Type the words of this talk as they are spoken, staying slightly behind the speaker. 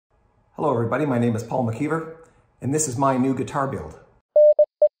Hello everybody, my name is Paul McKeever, and this is my new guitar build.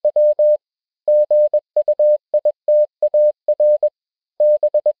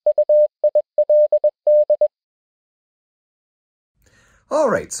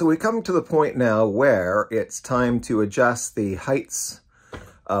 Alright, so we come to the point now where it's time to adjust the heights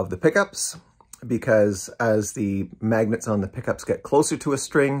of the pickups, because as the magnets on the pickups get closer to a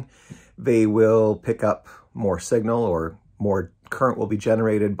string, they will pick up more signal, or more current will be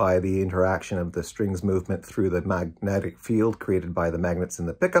generated by the interaction of the string's movement through the magnetic field created by the magnets in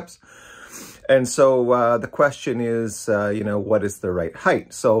the pickups. And so the question is, what is the right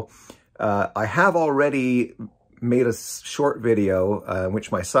height? So I have already made a short video in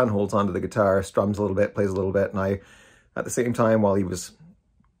which my son holds onto the guitar, strums a little bit, plays a little bit, and I, at the same time, while he was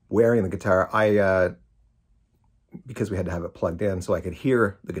wearing the guitar, because we had to have it plugged in so I could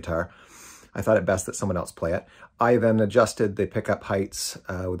hear the guitar, I thought it best that someone else play it. I then adjusted the pickup heights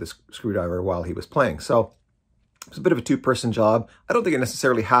with a screwdriver while he was playing. So it was a bit of a two-person job. I don't think it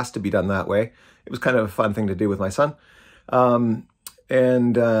necessarily has to be done that way. It was kind of a fun thing to do with my son. However,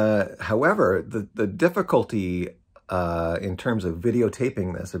 the difficulty in terms of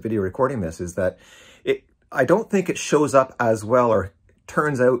videotaping this, or video recording this, is that I don't think it shows up as well, or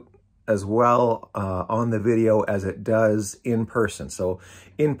turns out as well on the video as it does in person. So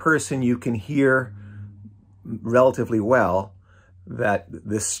in person, you can hear relatively well that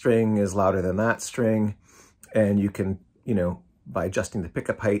this string is louder than that string, and you can, by adjusting the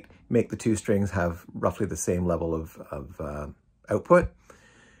pickup height, make the two strings have roughly the same level of output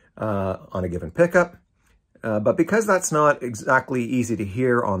on a given pickup. But because that's not exactly easy to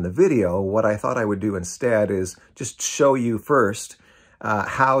hear on the video, what I thought I would do instead is just show you first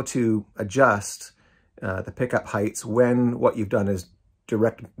how to adjust the pickup heights when what you've done is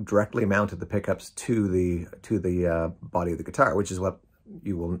directly mounted the pickups to the body of the guitar, which is what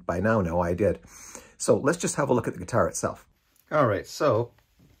you will by now know I did. So let's just have a look at the guitar itself. All right, so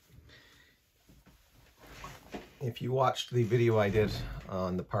if you watched the video I did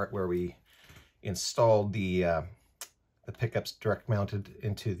on the part where we installed the pickups direct mounted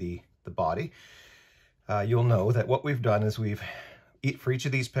into the body, you'll know that what we've done is for each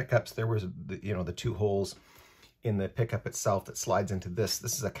of these pickups, there was the two holes in the pickup itself that slides into this.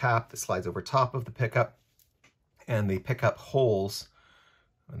 This is a cap that slides over top of the pickup, and the pickup holes,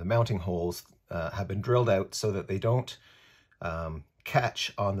 or the mounting holes, have been drilled out so that they don't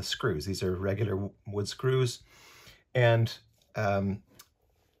catch on the screws. These are regular wood screws, and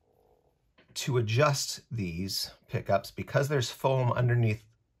to adjust these pickups, because there's foam underneath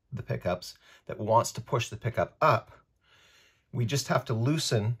the pickups that wants to push the pickup up, we just have to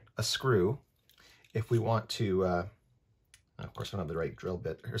loosen a screw if we want to, of course I don't have the right drill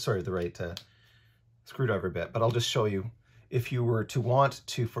bit, or sorry, the right screwdriver bit, but I'll just show you. If you were to want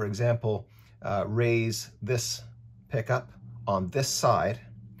to, for example, raise this pickup on this side,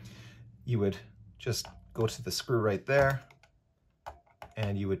 you would just go to the screw right there,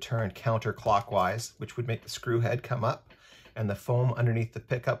 and you would turn counterclockwise, which would make the screw head come up, and the foam underneath the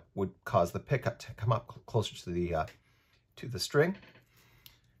pickup would cause the pickup to come up closer to the string.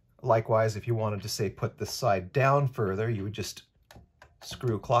 Likewise, if you wanted to, say, put this side down further, you would just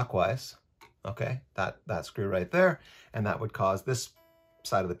screw clockwise, okay, that screw right there, and that would cause this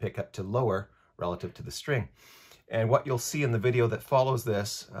side of the pickup to lower relative to the string. And what you'll see in the video that follows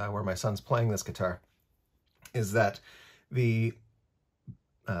this, where my son's playing this guitar, is that the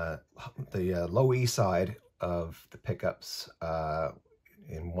low E side of the pickups,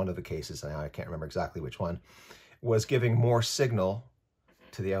 in one of the cases, I can't remember exactly which one, was giving more signal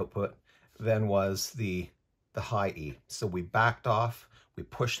to the output than was the high E. So we backed off, we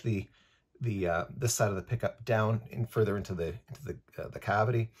pushed this side of the pickup down further into the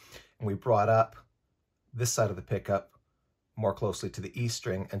cavity, and we brought up this side of the pickup more closely to the E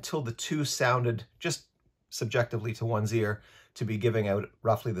string until the two sounded, just subjectively to one's ear, to be giving out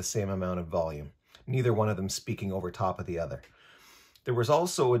roughly the same amount of volume, neither one of them speaking over top of the other. There was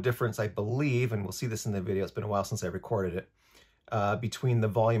also a difference, I believe, and we'll see this in the video, it's been a while since I recorded it, between the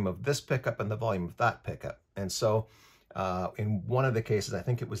volume of this pickup and the volume of that pickup. And so in one of the cases, I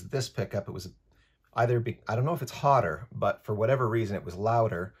think it was this pickup, it was either, I don't know if it's hotter, but for whatever reason, it was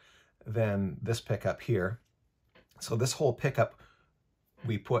louder than this pickup here. So this whole pickup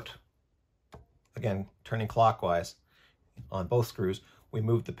we put, again, turning clockwise on both screws, we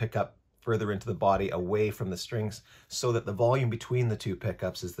moved the pickup further into the body away from the strings so that the volume between the two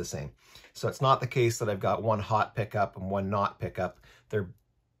pickups is the same. So it's not the case that I've got one hot pickup and one not pickup. They're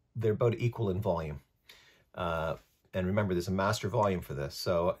about equal in volume. And remember, there's a master volume for this,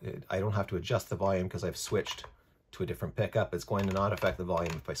 so I don't have to adjust the volume because I've switched to a different pickup. It's going to not affect the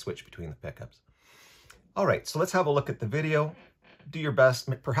volume if I switch between the pickups. All right, so let's have a look at the video. Do your best.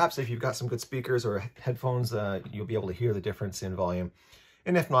 Perhaps if you've got some good speakers or headphones, you'll be able to hear the difference in volume.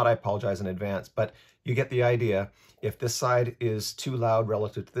 And if not, I apologize in advance, but you get the idea. If this side is too loud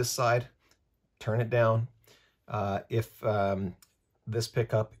relative to this side, turn it down. If this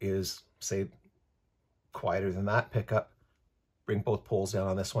pickup is, say, quieter than that pickup, bring both poles down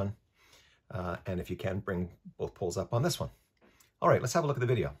on this one. And if you can, bring both poles up on this one. All right, let's have a look at the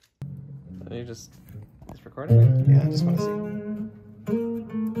video. Are you just recording? Yeah, I just want to see.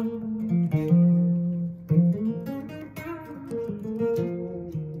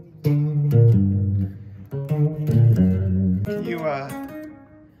 Can you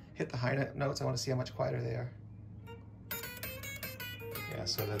hit the high notes? I want to see how much quieter they are. Yeah,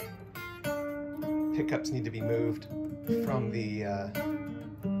 so the pickups need to be moved from the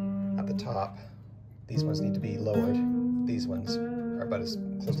at the top. These ones need to be lowered. These ones are about as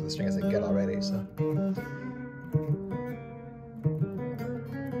close to the string as they get already, so.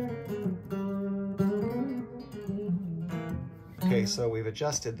 Okay, so we've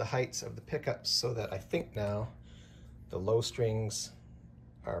adjusted the heights of the pickups so that I think now the low strings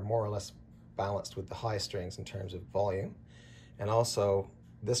are more or less balanced with the high strings in terms of volume. And also,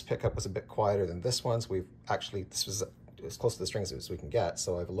 this pickup was a bit quieter than this one's. We've actually, this was as close to the strings as we can get,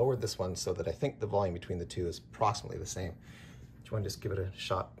 so I've lowered this one so that I think the volume between the two is approximately the same. Do you want to just give it a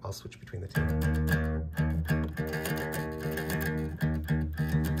shot? I'll switch between the two.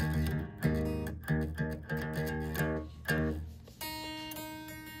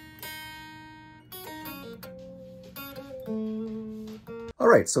 All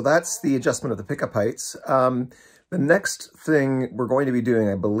right, so that's the adjustment of the pickup heights. The next thing we're going to be doing,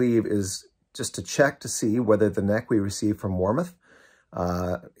 I believe, is just to check to see whether the neck we received from Warmoth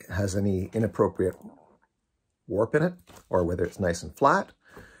has any inappropriate warp in it, or whether it's nice and flat.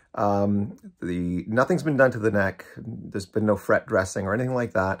 Nothing's been done to the neck. There's been no fret dressing or anything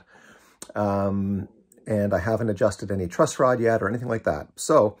like that. And I haven't adjusted any truss rod yet or anything like that.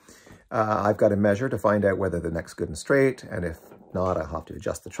 So I've got to measure to find out whether the neck's good and straight, and if not, I'll have to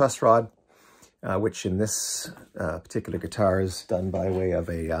adjust the truss rod, which in this particular guitar is done by way of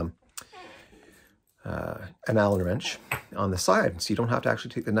an Allen wrench on the side, so you don't have to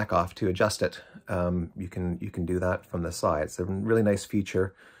actually take the neck off to adjust it. You can do that from the side. It's a really nice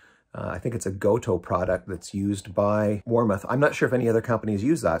feature. I think it's a Goto product that's used by Warmoth. I'm not sure if any other companies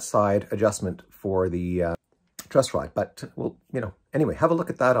use that side adjustment for the truss rod, but well, anyway, have a look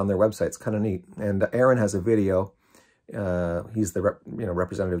at that on their website. It's kind of neat. And Aaron has a video. He's the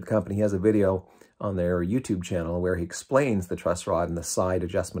representative of the company. He has a video on their YouTube channel where he explains the truss rod and the side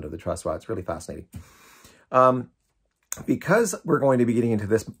adjustment of the truss rod. It's really fascinating. Because we're going to be getting into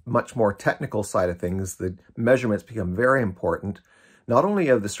this much more technical side of things, the measurements become very important, not only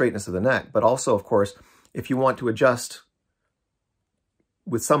of the straightness of the neck, but also, of course, if you want to adjust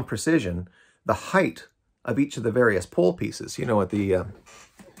with some precision the height of each of the various pole pieces, at the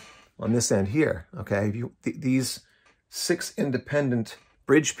on this end here, okay, these 6 independent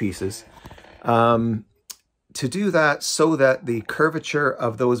bridge pieces, to do that so that the curvature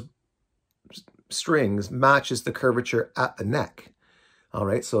of those strings matches the curvature at the neck. All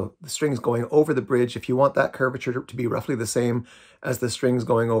right, so the strings going over the bridge, if you want that curvature to be roughly the same as the strings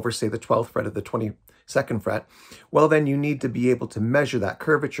going over, say, the 12th fret of the 22nd fret, well, then you need to be able to measure that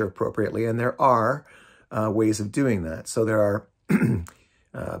curvature appropriately, and there are ways of doing that. So there are,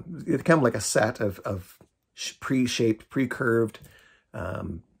 it's kind of like a set of pre-shaped, pre-curved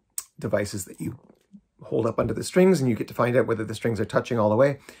devices that you hold up under the strings, and you get to find out whether the strings are touching all the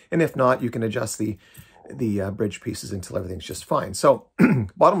way. And if not, you can adjust the bridge pieces until everything's just fine. So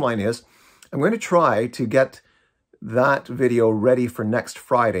bottom line is, I'm going to try to get that video ready for next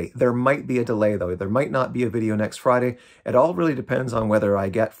Friday. There might be a delay, though. There might not be a video next Friday. It all really depends on whether I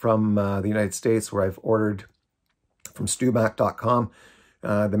get from the United States, where I've ordered from StuMac.com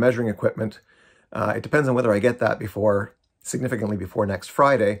the measuring equipment. It depends on whether I get that significantly before next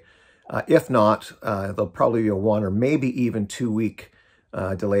Friday. If not, there'll probably be a 1 or maybe even 2 week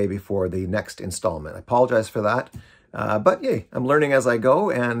delay before the next installment. I apologize for that, but yeah, I'm learning as I go,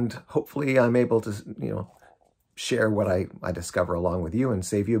 and hopefully I'm able to, share what I discover along with you and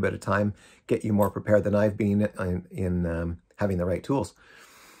save you a bit of time, get you more prepared than I've been in having the right tools.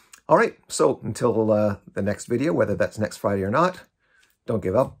 All right, so until the next video, whether that's next Friday or not, don't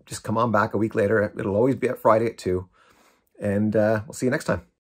give up. Just come on back a week later. It'll always be at Friday at 2, and we'll see you next time.